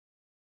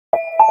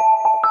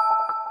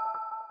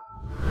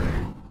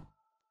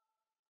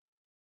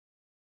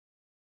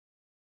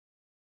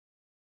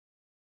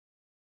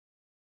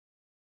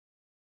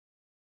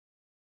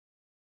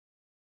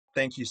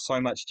Thank you so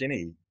much,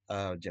 Jennifer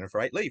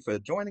Aitley, for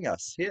joining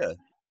us here,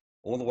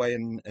 all the way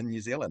in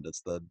New Zealand.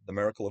 It's the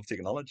miracle of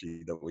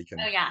technology that we Oh can.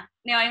 yeah,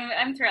 no,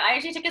 I'm thrilled. I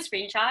actually took a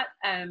scrupshot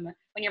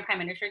when your prime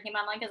minister came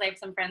online because I have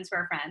some friends who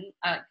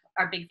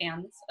are big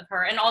fans of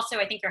her, and also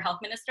I think your health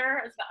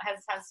minister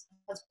has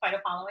quite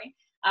a following.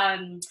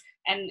 Um,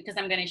 and because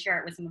I'm going to share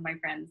it with some of my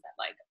friends that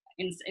like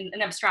in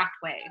an abstract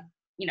way,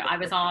 I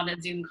was on a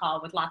Zoom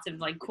call with lots of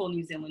like cool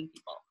New Zealand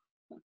people.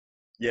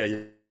 Yeah,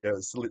 yeah, yeah.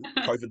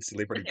 COVID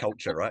celebrity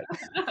culture, right?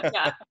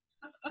 Yeah,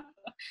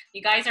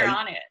 you guys are Hey,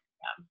 on it.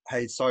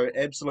 hey. So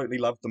absolutely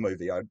loved the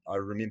movie. I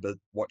remember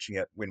watching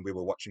it when we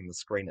were watching the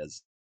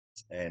screeners,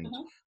 and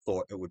Mhm.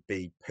 thought it would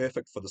be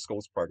perfect for the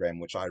schools program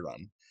which I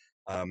run,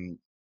 um,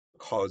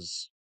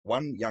 because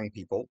one, young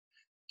people,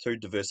 two,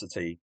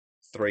 diversity,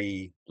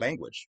 three,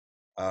 language.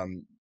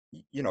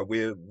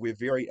 We're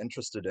very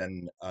interested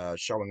in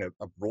showing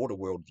a broader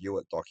worldview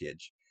at Doc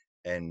Edge,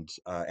 and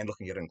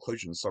looking at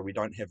inclusion, so we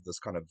don't have this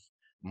kind of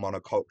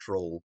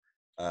monocultural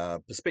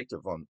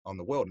perspective on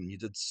the world. And you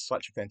did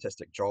such a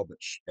fantastic job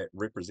at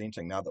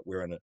representing, now that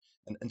we're in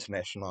an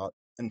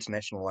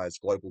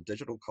internationalized global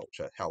digital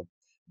culture, how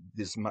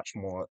there's much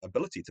more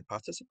ability to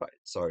participate.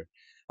 So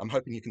I'm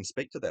hoping you can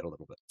speak to that a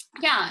little bit.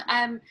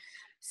 Yeah.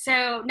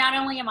 So not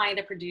only am I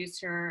the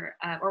producer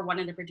or one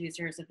of the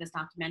producers of this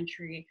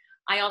documentary,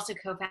 I also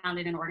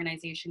co-founded an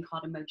organization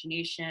called Emoji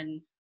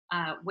Nation,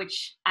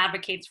 which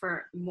advocates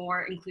for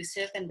more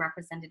inclusive and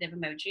representative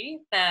emoji.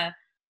 The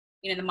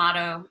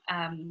motto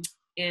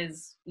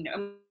is,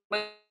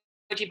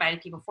 emoji by the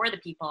people for the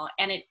people,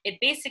 and it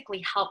basically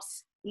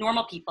helps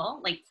normal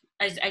people, like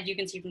as you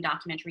can see from the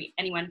documentary,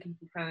 anyone can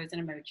compose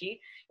an emoji.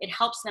 It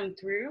helps them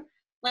through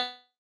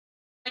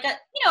like a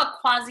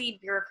quasi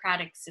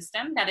bureaucratic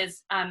system that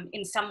is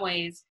in some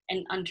ways,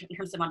 and in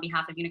terms of on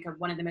behalf of Unicode,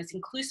 one of the most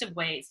inclusive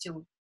ways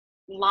to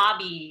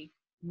lobby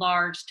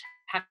large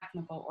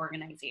technical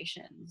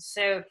organizations.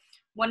 So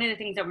one of the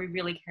things that we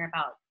really care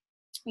about,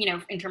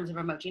 in terms of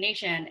Emoji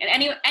Nation,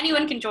 and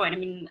anyone can join. I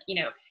mean,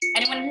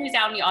 anyone who's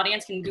out in the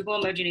audience can Google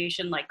Emoji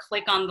Nation, like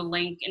click on the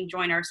link and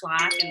join our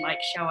Slack and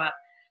like show up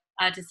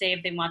to say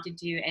if they want to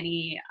do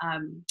any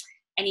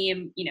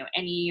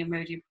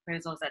emoji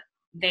proposals that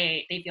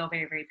they feel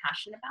very, very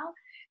passionate about.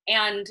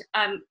 And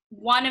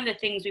one of the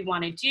things we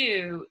want to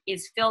do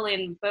is fill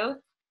in both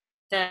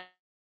the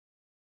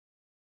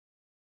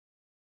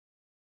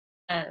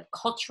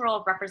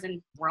cultural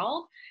represent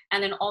world,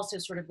 and then also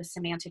sort of the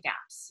semantic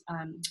gaps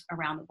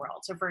around the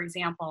world. So for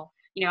example,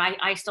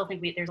 I still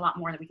think there's a lot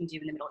more that we can do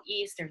in the Middle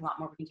East. There's a lot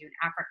more we can do in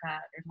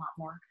Africa. There's a lot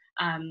more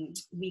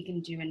we can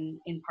do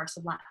in parts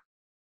of Latin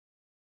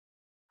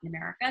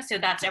America. So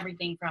that's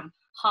everything from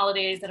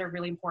holidays that are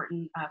really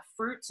important,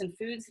 fruits and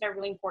foods that are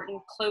really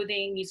important,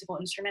 clothing, musical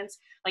instruments.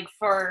 Like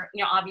for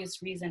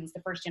obvious reasons,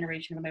 the first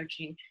generation of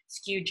emoji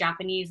skewed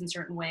Japanese in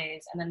certain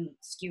ways, and then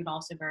skewed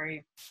also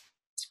very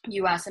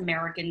U.S.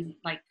 American,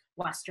 like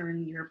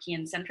Western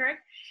European centric.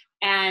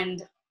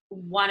 And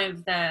one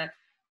of the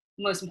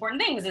most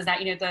important things is that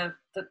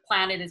the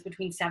planet is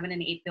between 7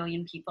 and 8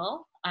 billion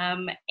people,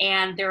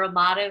 and there are a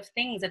lot of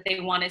things that they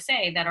want to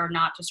say that are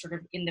not just sort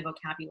of in the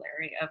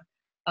vocabulary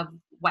of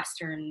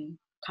Western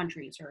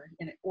countries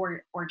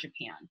or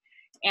Japan.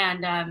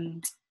 And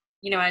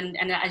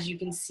and as you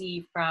can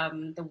see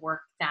from the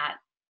work that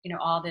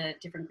all the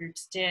different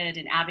groups did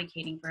in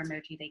advocating for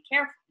emoji they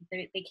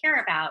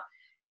care about,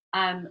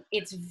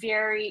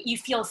 you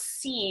feel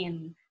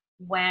seen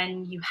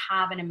when you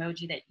have an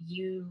emoji that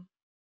you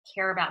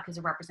care about because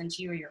it represents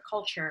you or your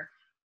culture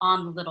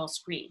on the little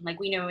screen. Like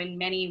we know in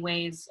many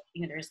ways,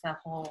 there's the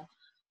whole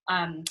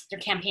there are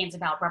campaigns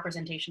about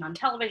representation on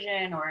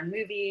television or in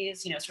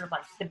movies, sort of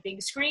like the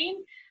big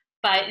screen.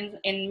 But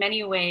in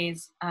many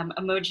ways,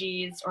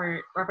 emojis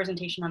or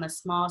representation on a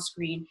small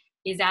screen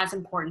is as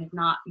important, if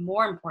not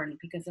more important,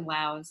 because it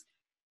allows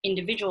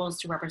individuals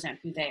to represent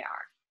who they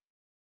are.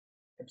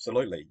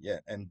 Absolutely, yeah.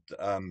 And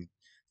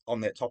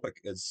on that topic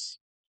is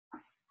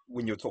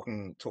when you're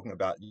talking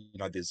about,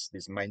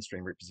 there's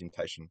mainstream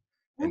representation,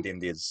 and then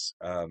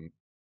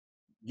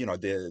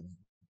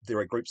there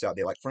are groups out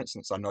there. Like for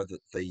instance, I know that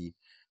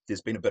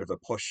there's been a bit of a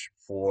push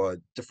for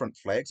different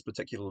flags,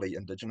 particularly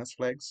Indigenous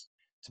flags,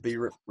 to be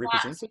Yes.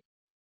 represented.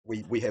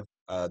 We have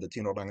the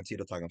Tino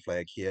Rangatiratanga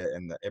flag here,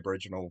 and the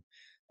Aboriginal,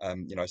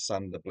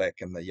 sun, the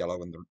black and the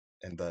yellow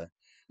and the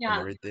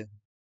Yeah. red there.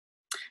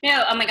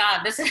 No, oh my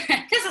God, this is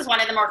this is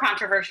one of the more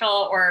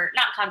controversial, or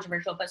not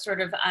controversial, but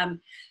sort of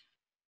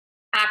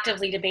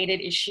actively debated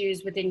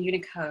issues within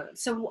Unicode.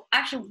 So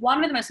actually,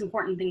 one of the most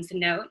important things to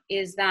note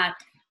is that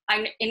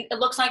it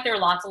looks like there are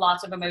lots and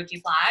lots of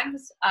emoji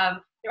flags.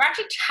 They're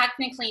actually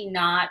technically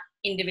not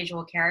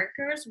individual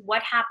characters.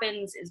 What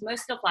happens is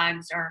most of the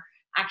flags are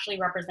actually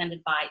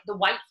represented by the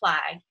white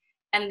flag,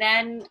 and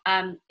then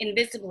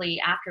invisibly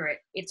after it,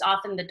 it's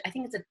often I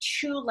think it's a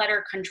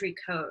 2-letter country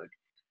code.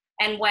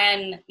 And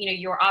when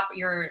your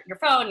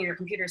phone or your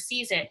computer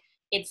sees it,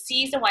 it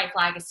sees the white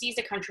flag, it sees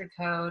the country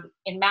code,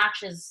 it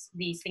matches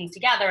these things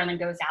together, and then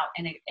goes out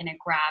and it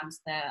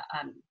grabs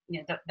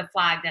the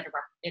flag that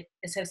it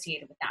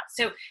associated with that.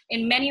 So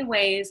in many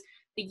ways,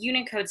 the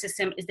Unicode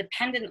system is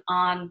dependent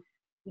on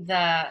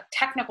the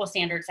technical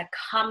standards that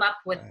come up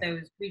with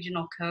those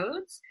regional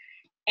codes.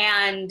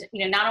 And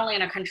not only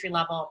on a country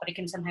level, but it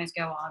can sometimes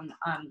go on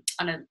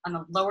a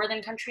lower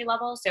than country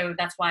level. So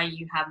that's why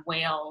you have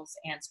Wales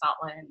and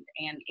Scotland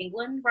and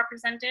England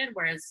represented,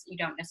 whereas you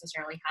don't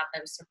necessarily have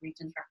those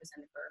subregions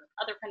represented for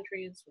other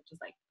countries, which is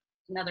like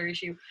another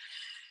issue.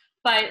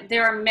 But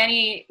there are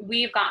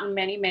we've gotten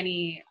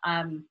many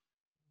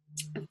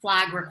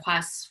flag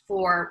requests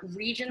for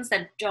regions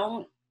that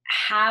don't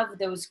have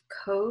those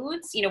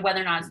codes, whether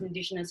or not it's an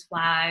indigenous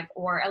flag,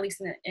 or at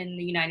least in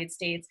the United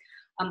States.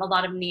 A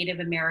lot of Native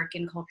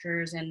American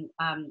cultures and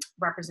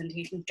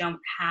representation don't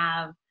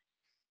have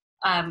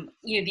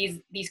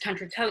these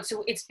country codes.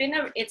 So it's been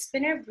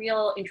a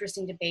real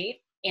interesting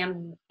debate,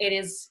 and it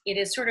is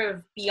sort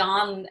of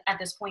beyond at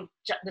this point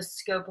the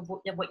scope of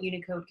what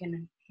Unicode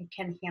can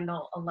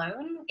handle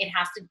alone. It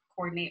has to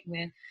coordinate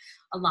with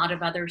a lot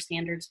of other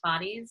standards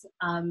bodies.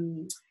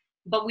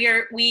 But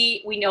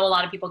we know a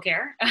lot of people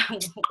care.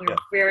 We're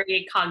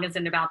very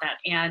cognizant about that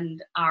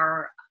and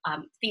are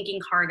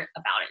thinking hard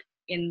about it.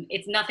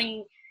 It's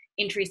nothing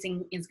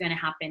interesting is going to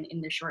happen in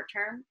the short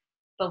term,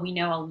 but we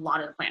know a lot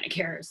of the planet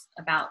cares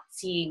about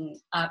seeing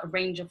a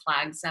range of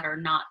flags that are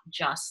not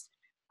just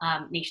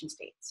nation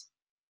states.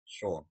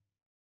 Sure.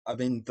 I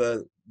mean,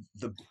 the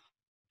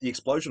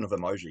explosion of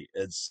emoji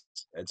it's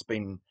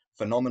been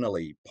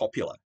phenomenally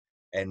popular,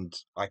 and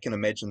I can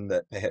imagine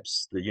that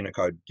perhaps the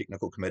Unicode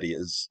Technical Committee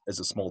is a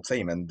small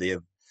team, and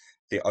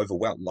they're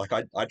overwhelmed. Like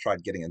I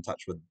tried getting in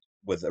touch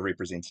with a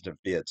representative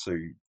there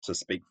to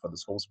speak for the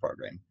schools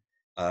program.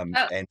 And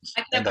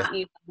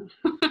you.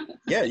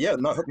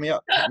 No, hook me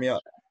up.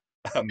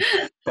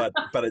 But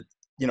it,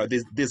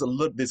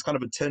 there's kind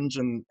of a tinge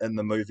in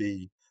the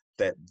movie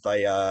that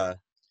they are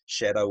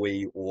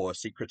shadowy or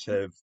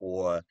secretive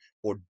or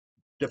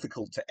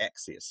difficult to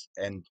access,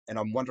 and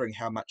I'm wondering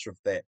how much of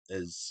that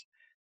is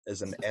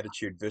an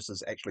attitude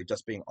versus actually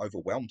just being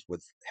overwhelmed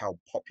with how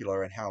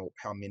popular and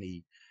how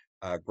many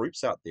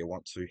groups out there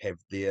want to have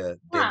their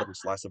little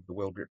slice of the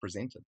world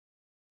represented.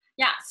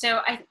 Yeah,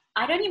 so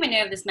I don't even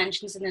know if this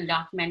mentions in the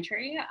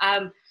documentary,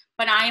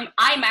 but I'm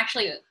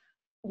actually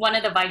one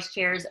of the vice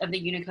chairs of the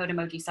Unicode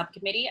Emoji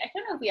Subcommittee. I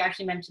don't know if we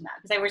actually mentioned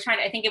that, because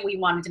I think we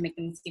wanted to make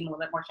them seem a little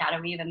bit more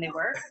shadowy than they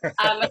were.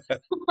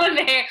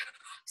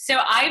 So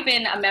I've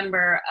been a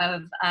member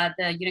of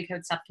the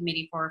Unicode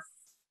Subcommittee for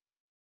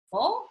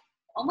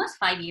almost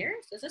 5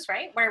 years. Is this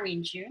right? Where are we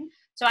in June?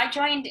 So I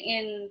joined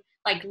in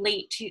like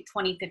late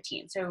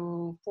 2015,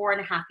 so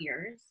 4.5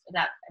 years.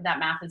 That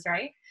math is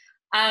right.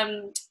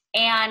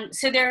 And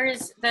so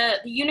there's the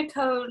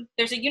Unicode.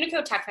 There's a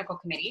Unicode Technical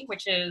Committee,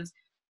 which is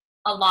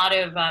a lot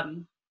of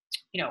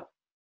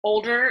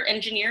older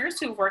engineers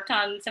who've worked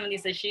on some of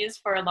these issues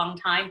for a long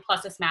time,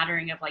 plus a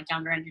smattering of like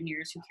younger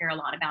engineers who care a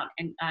lot about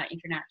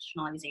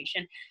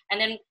internationalization.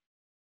 And then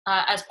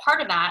as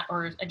part of that,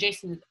 or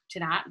adjacent to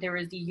that, there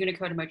is the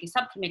Unicode Emoji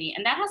Subcommittee,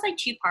 and that has like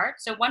two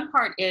parts. So one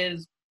part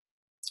is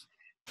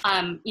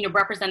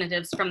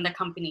representatives from the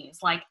companies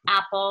like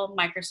Apple,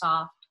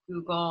 Microsoft,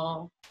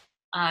 Google,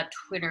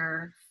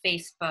 Twitter,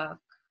 Facebook.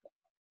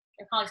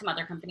 There are probably some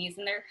other companies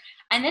in there.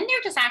 And then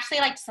they're just actually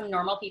like some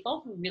normal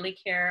people who really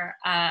care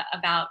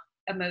about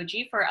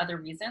emoji for other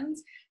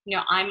reasons.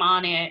 I'm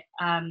on it.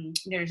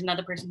 There's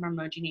another person from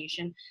Emoji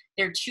Nation.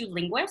 There are two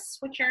linguists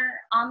which are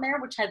on there,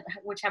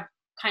 which have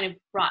kind of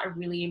brought a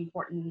really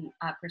important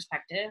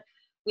perspective.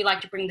 We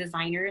like to bring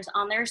designers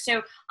on there.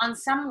 So on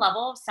some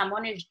level, if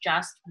someone is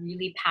just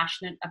really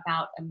passionate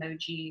about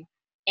emoji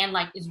and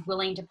like is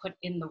willing to put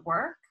in the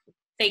work,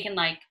 they can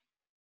like,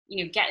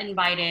 get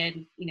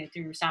invited,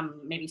 through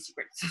some maybe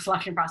secret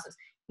selection process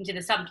into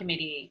the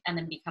subcommittee and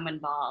then become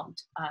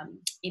involved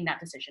in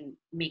that decision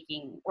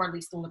making, or at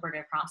least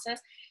deliberative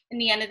process. In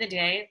the end of the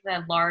day,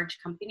 the large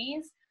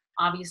companies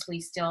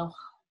obviously still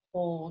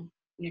hold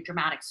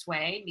dramatic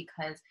sway,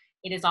 because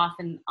it is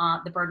often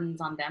the burden's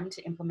on them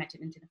to implement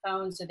it into the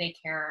phone. So they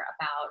care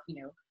about,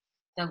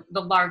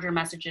 the larger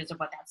messages of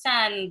what that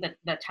sends,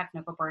 the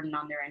technical burden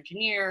on their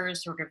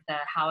engineers, sort of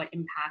how it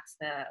impacts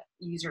the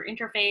user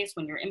interface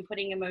when you're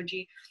inputting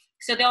emoji.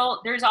 So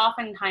there's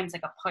oftentimes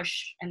like a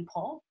push and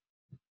pull.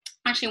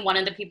 Actually, one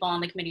of the people on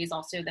the committee is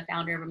also the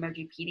founder of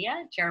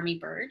Emojipedia, Jeremy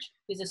Burge,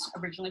 who's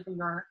originally from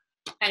your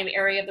kind of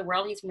area of the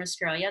world. He's from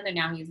Australia, though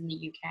now he's in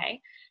the UK.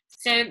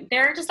 So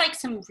there are just like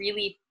some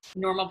really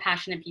normal,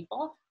 passionate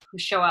people who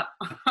show up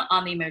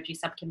on the emoji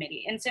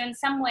subcommittee. And so in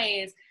some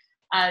ways,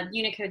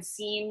 Unicode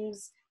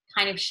seems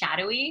kind of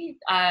shadowy,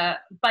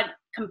 but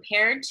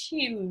compared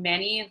to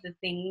many of the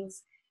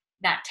things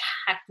that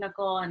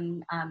technical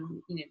and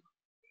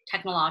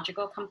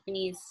technological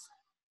companies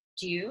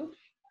do,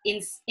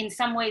 in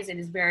some ways it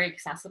is very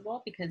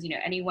accessible, because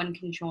anyone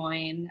can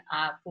join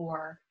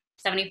for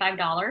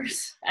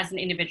 $75 as an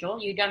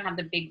individual. You don't have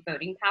the big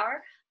voting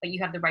power, but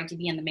you have the right to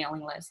be on the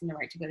mailing list and the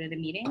right to go to the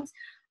meetings.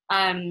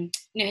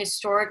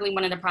 Historically,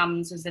 one of the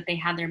problems is that they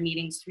had their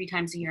meetings 3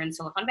 times a year in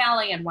Silicon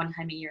Valley and 1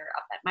 time a year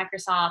up at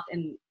Microsoft,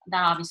 and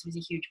that obviously was a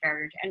huge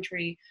barrier to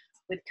entry.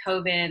 With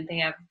COVID, they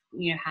have,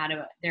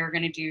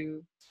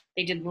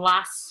 they did the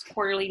last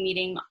quarterly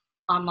meeting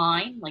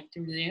online, like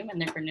through Zoom, and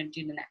they're going to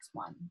do the next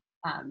one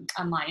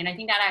online. And I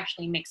think that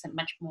actually makes it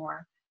much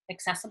more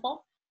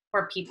accessible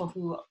for people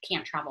who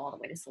can't travel all the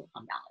way to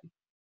Silicon Valley.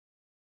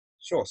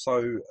 Sure.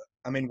 So,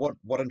 I mean,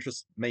 what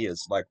interests me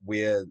is like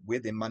where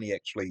their money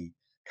actually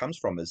comes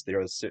from. Is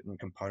there a certain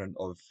component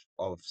of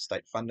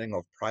state funding,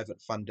 of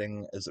private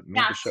funding? Is it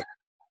Yeah, membership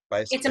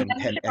based? it's a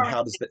membership. And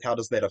how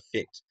does that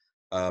affect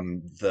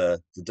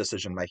the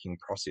decision making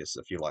process,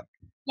 if you like?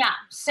 Yeah.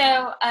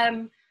 So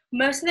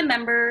most of the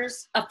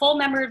members, a full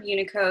member of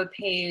Unicode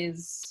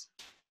pays,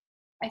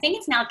 I think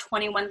it's now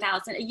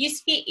 $21,000. It used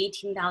to be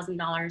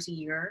 $18,000 a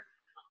year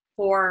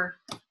for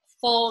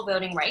full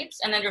voting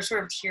rights, and then there's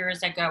sort of tiers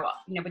that go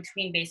up,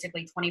 between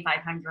basically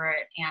 2,500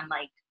 and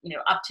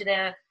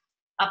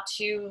up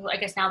to I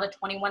guess now the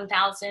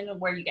 21,000,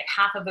 where you get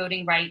half a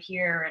voting right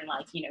here, and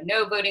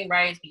no voting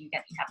rights, but you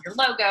have your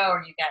logo,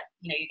 or you get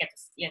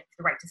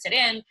the right to sit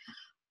in,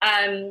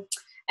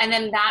 and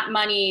then that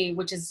money,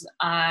 which is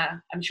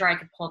I'm sure I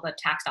could pull the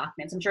tax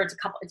documents. I'm sure it's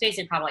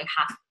basically probably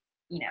half,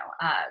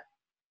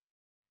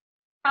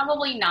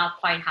 probably not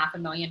quite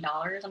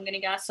 $500,000. I'm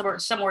gonna guess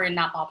somewhere in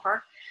that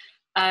ballpark.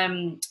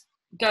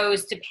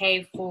 Goes to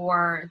pay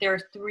for, there are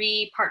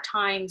 3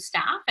 part-time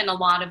staff, and a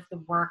lot of the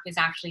work is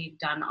actually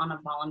done on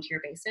a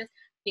volunteer basis,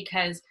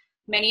 because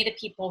many of the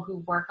people who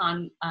work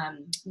on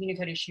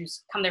Unicode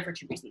issues come there for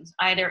 2 reasons.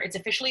 Either it's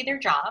officially their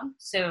job,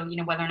 so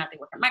whether or not they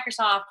work at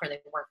Microsoft or they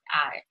work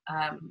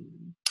at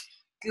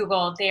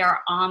Google, they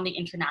are on the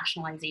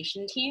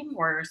internationalization team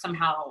or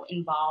somehow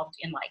involved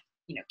in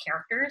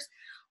characters.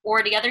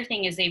 Or the other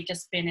thing is they've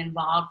just been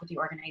involved with the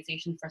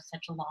organization for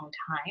such a long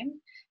time.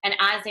 And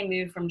as they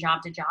move from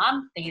job to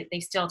job,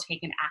 they still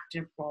take an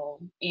active role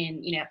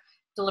in,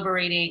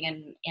 deliberating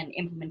and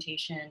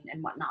implementation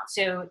and whatnot.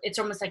 So it's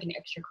almost like an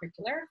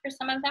extracurricular for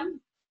some of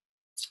them.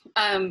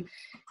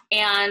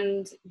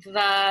 And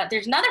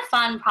there's another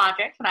fun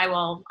project that I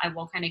will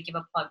kind of give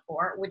a plug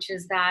for, which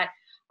is that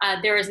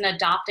there is an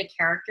Adopt a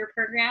Character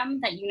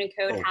program that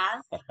Unicode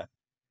has.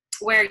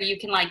 Where you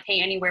can pay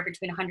anywhere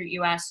between 100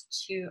 US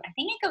to, I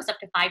think it goes up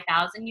to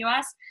 5,000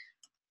 US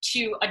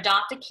to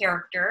adopt a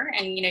character,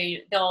 and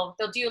they'll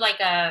do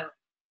a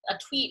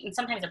tweet and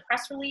sometimes a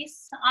press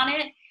release on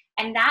it,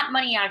 and that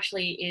money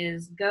actually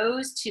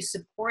goes to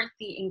support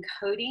the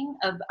encoding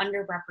of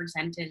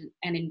underrepresented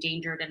and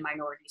endangered and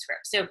minority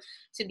scripts. So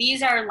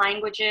these are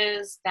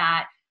languages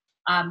that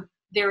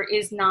there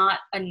is not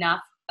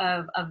enough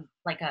of a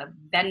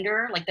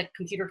vendor, like the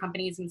computer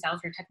companies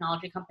themselves or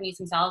technology companies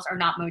themselves are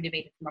not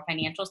motivated from a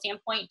financial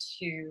standpoint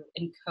to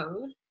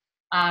encode.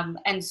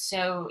 And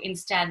so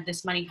instead,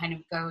 this money kind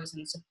of goes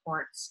and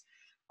supports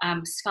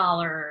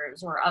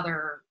scholars or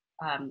other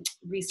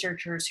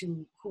researchers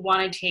who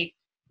want to take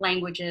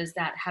languages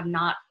that have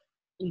not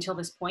until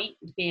this point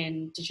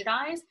been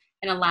digitized,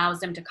 and allows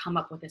them to come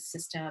up with a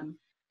system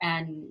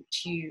and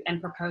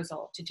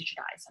proposal to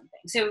digitize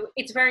something. So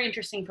it's very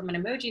interesting from an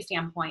emoji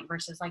standpoint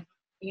versus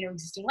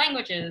existing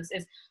languages.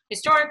 Is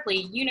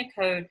historically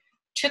Unicode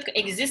took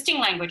existing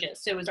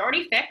languages, so it was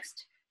already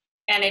fixed,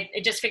 and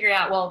it just figured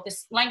out, well,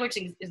 this language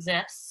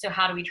exists, so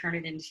how do we turn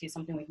it into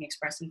something we can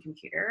express in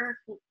computer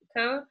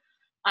code?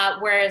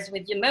 Whereas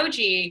with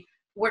emoji,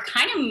 we're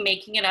kind of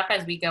making it up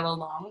as we go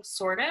along,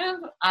 sort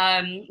of.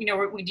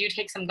 We do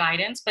take some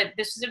guidance, but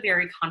this was a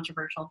very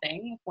controversial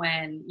thing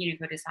when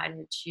Unicode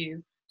decided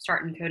to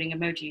start encoding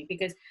emoji,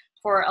 because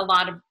for a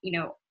lot of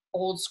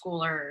old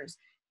schoolers,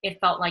 it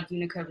felt like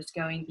Unicode was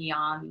going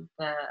beyond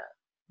the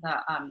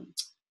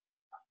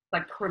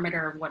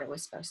perimeter of what it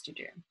was supposed to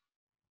do.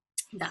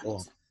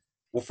 Sure.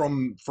 Well,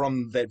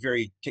 from that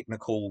very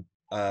technical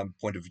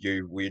point of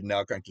view, we're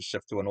now going to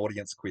shift to an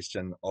audience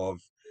question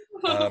of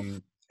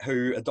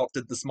who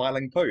adopted the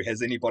Smiling Poo?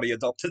 Has anybody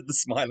adopted the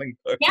Smiling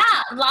Poo?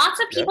 Yeah, lots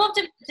of people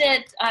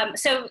did.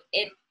 So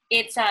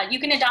it's you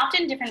can adopt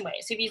it in different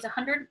ways. So if you use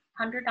 $100,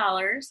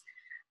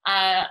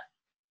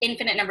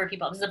 infinite number of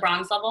people. This is a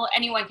bronze level.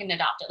 Anyone can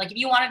adopt it. Like if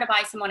you wanted to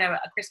buy someone a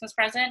Christmas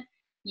present,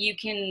 you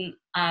can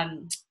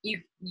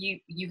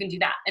you can do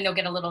that, and they'll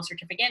get a little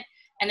certificate.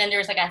 And then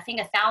there's I think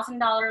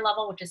 $1,000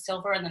 level, which is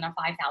silver, and then a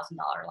 $5,000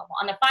 level.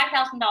 On the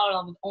 $5,000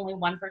 level, only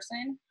one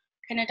person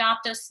can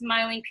adopt a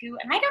Smiling Poo,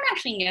 and I don't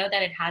actually know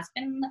that it has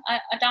been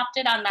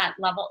adopted on that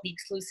level, the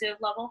exclusive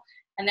level.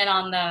 And then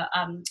on the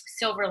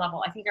silver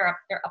level, I think they're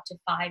up to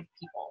 5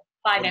 people.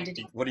 5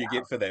 entities. What do you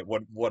get for that?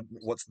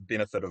 What's the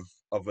benefit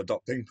of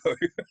adopting Poo?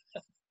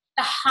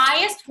 The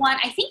highest one,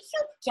 I think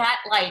you get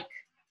I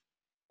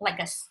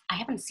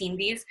haven't seen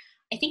these.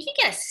 I think you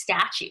get a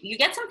statue. You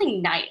get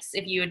something nice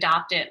if you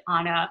adopt it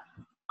on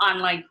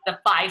the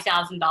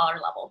 $5,000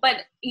 level.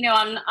 But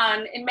on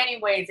in many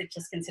ways, it's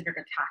just considered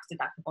a tax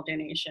deductible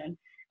donation.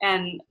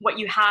 And what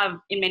you have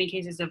in many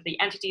cases of the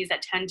entities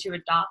that tend to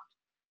adopt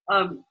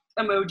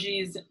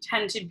emojis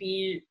tend to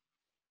be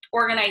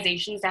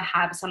organizations that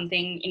have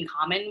something in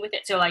common with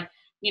it. So like,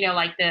 you know,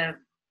 like the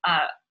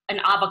an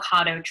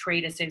avocado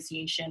trade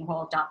association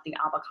will adopt the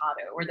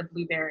avocado, or the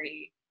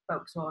blueberry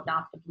folks will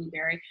adopt the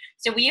blueberry.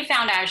 So we have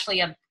found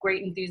actually a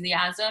great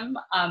enthusiasm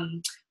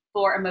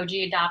for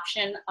emoji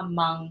adoption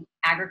among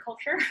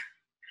agriculture.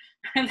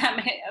 If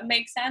that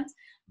makes sense.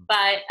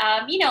 But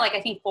you know, like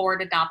I think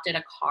Ford adopted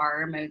a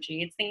car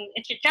emoji.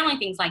 It's generally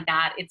things like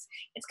that. It's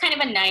kind of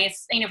a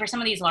nice, you know, for some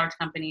of these large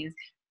companies,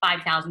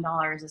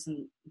 $5,000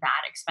 isn't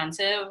that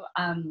expensive,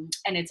 and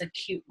it's a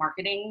cute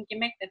marketing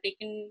gimmick that they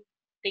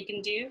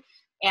can do,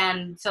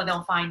 and so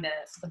they'll find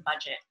the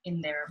budget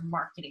in their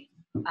marketing,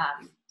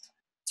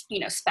 you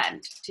know,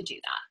 spend to do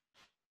that.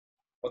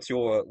 What's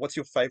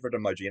your favorite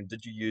emoji? And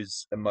did you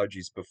use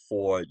emojis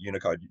before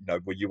Unicode? You know,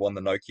 were you on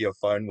the Nokia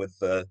phone with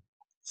the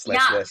 /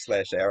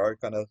 arrow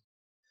kind of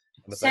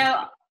So thing?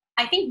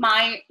 I think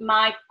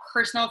my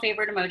personal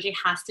favorite emoji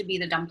has to be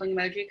the dumpling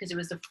emoji, because it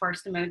was the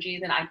first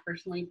emoji that I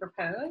personally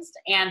proposed.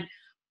 And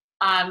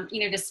you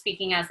know, just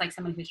speaking as like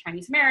someone who's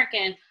Chinese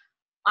American,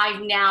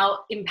 I've now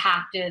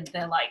impacted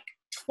the like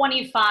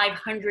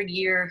 2,500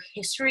 year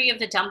history of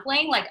the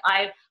dumpling. Like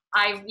I've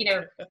you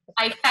know,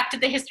 I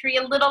affected the history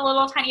a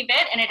little tiny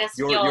bit, and it just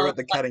You're feels at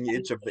the like cutting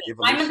edge of the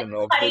I'm at the evolution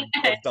of cutting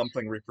edge.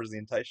 dumpling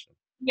representation.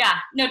 Yeah,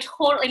 no,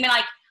 totally. I mean,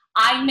 like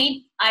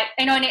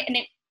I know,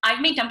 I've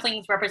made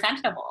dumplings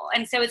representable,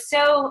 and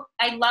so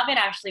I love it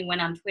actually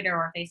when on Twitter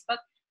or Facebook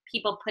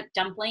people put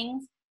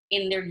dumplings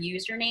in their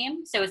username.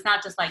 So it's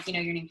not just like, you know,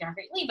 your name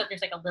Jennifer Lee, but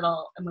there's like a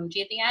little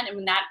emoji at the end, and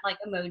when that like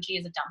emoji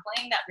is a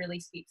dumpling, that really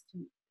speaks to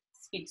me.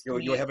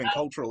 You're having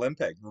cultural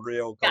impact,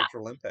 real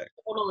cultural impact.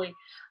 Totally.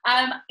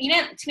 You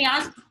know, to be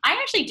honest, I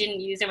actually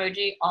didn't use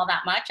emoji all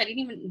that much. I didn't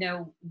even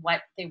know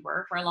what they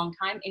were for a long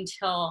time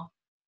until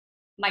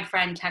my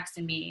friend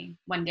texted me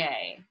one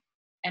day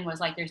and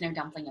was like, "There's no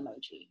dumpling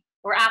emoji."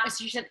 Or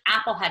she said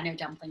Apple had no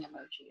dumpling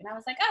emoji, and I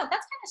was like, "Oh,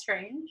 that's kind of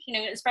strange," you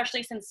know,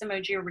 especially since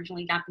emoji are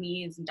originally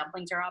Japanese and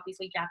dumplings are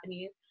obviously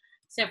Japanese.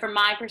 So from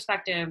my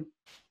perspective,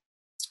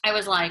 I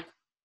was like,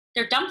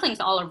 there are dumplings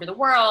all over the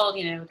world.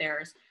 You know,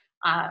 there's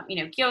you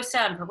know,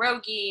 gyoza and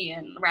pierogi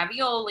and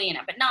ravioli and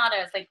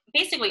empanadas. Like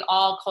basically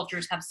all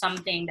cultures have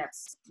something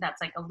that's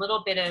like a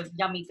little bit of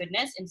yummy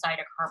goodness inside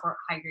a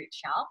carbohydrate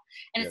shell.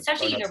 And it's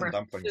such a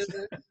universal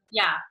food.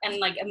 Yeah, and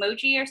like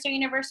emoji are so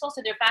universal.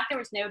 So the fact there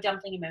was no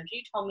dumpling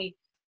emoji told me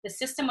the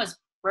system was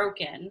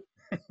broken,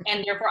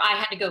 and therefore I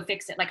had to go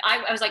fix it. Like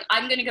I was like,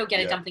 I'm gonna go get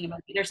a dumpling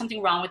emoji. There's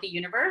something wrong with the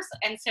universe.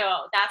 And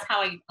so that's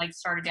how I like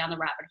started down the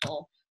rabbit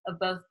hole of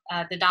both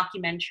the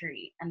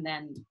documentary and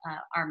then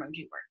our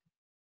emoji work.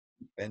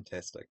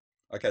 Fantastic.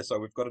 Okay, so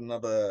we've got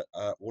another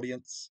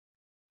audience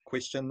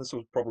question. This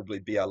will probably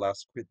be our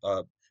last,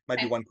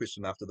 maybe one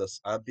question after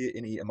this. Are there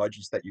any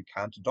emojis that you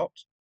can't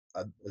adopt?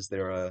 Is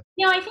there a?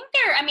 No, I think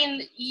I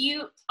mean,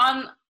 you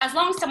as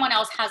long as someone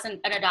else hasn't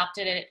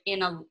adopted it in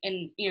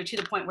you know, to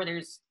the point where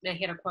they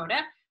hit a quota.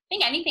 I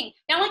think anything.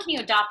 Not only can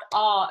you adopt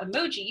all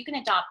emoji, you can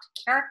adopt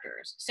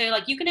characters. So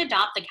like you can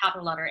adopt the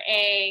capital letter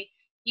A.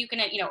 You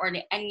can, you know, or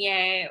the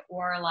enye,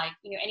 or like,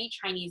 you know, any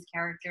Chinese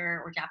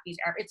character or Japanese.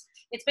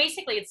 It's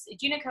basically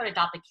Unicode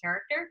adopt a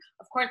character.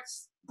 Of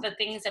course, the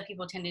things that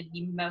people tend to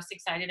be most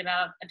excited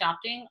about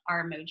adopting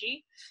are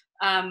emoji.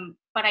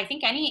 But I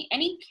think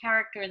any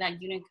character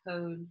that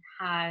Unicode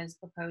has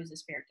proposed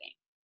is fair game.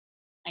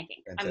 I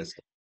think.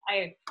 Fantastic.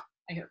 I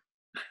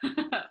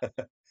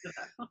hope.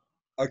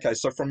 Okay,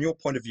 so from your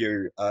point of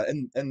view,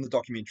 in the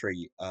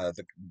documentary,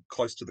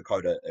 close to the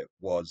coda, it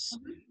was,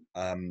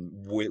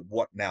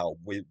 what now?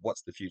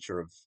 What's the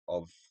future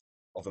of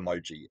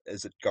emoji?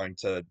 Is it going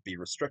to be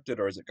restricted,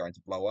 or is it going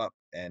to blow up?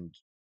 And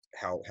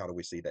how do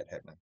we see that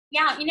happening?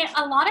 Yeah, you know,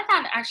 a lot of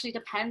that actually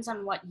depends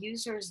on what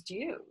users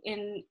do.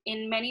 In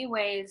many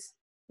ways,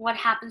 what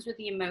happens with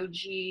the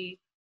emoji,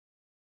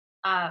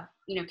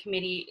 you know,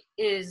 committee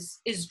is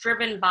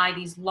driven by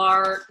these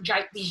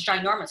these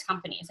ginormous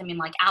companies. I mean,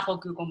 like Apple,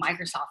 Google,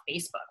 Microsoft,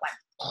 Facebook,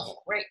 like,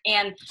 right?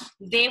 And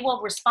they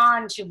will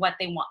respond to what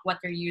they want, what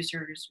their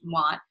users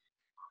want.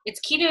 It's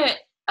key to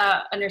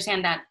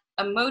understand that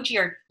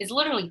emoji is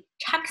literally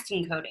text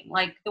encoding,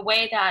 like the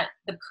way that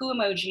the poo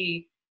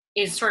emoji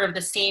is sort of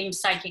the same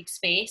psychic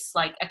space,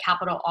 like a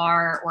capital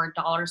R or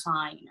a $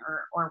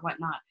 or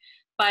whatnot.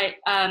 But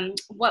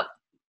what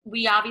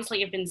we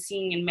obviously have been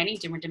seeing in many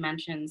different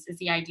dimensions is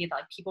the idea that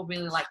like people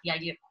really like the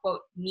idea of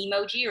quote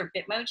memoji or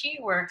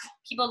bitmoji, where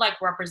people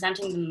like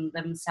representing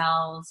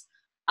themselves,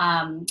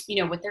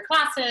 you know, with their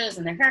glasses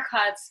and their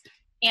haircuts,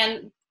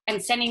 and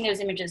sending those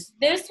images.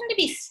 Those tend to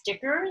be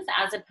stickers,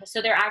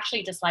 so they're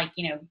actually just like,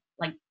 you know,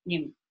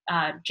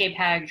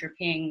 JPEGs or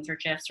PNGs or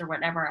GIFs or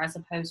whatever, as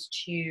opposed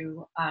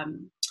to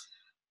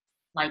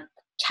like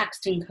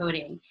text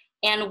encoding.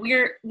 And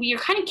we're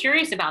kind of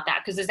curious about that,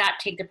 because does that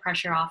take the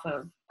pressure off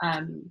of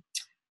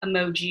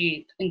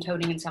emoji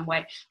encoding in some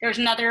way? There's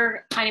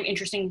another kind of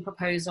interesting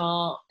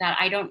proposal that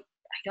I don't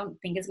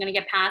think is going to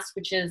get passed,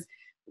 which is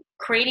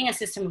creating a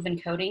system of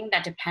encoding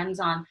that depends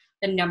on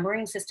the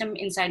numbering system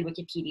inside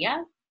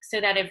Wikipedia, so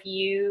that if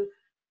you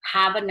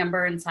have a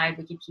number inside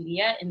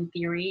Wikipedia, in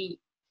theory,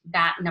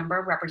 that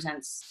number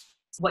represents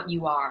what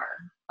you are,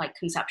 like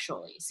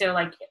conceptually. So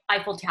like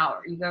Eiffel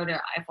Tower, you go to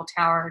Eiffel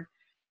Tower,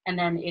 and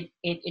then it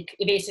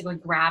basically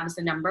grabs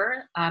the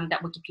number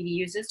that Wikipedia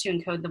uses to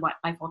encode the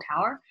Eiffel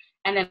Tower,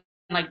 and then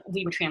like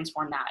we would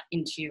transform that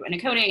into an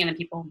encoding, and then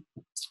people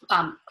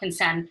can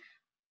send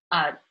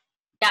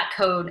that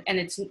code, and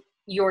it's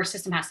your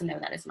system has to know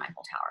that it's an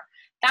Eiffel Tower.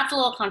 That's a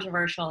little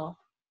controversial.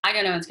 I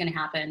don't know what's going to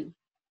happen,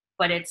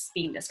 but it's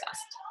being discussed.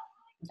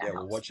 Yeah,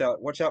 well, watch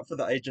out for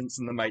the agents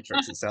in the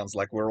Matrix. It sounds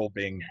like we're all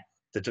being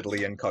digitally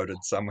encoded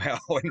somehow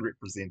and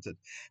represented.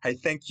 Hey,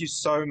 thank you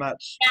so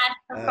much,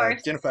 Yeah, of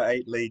course. Jennifer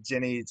Aitley.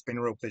 Jenny, it's been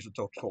a real pleasure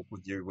to talk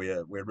with you.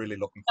 We're really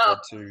looking Oh,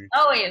 forward to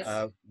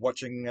always.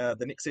 watching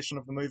the next session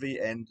of the movie.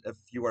 And if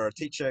you are a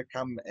teacher,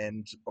 come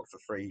and book for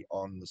free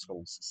on the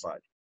school's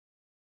site.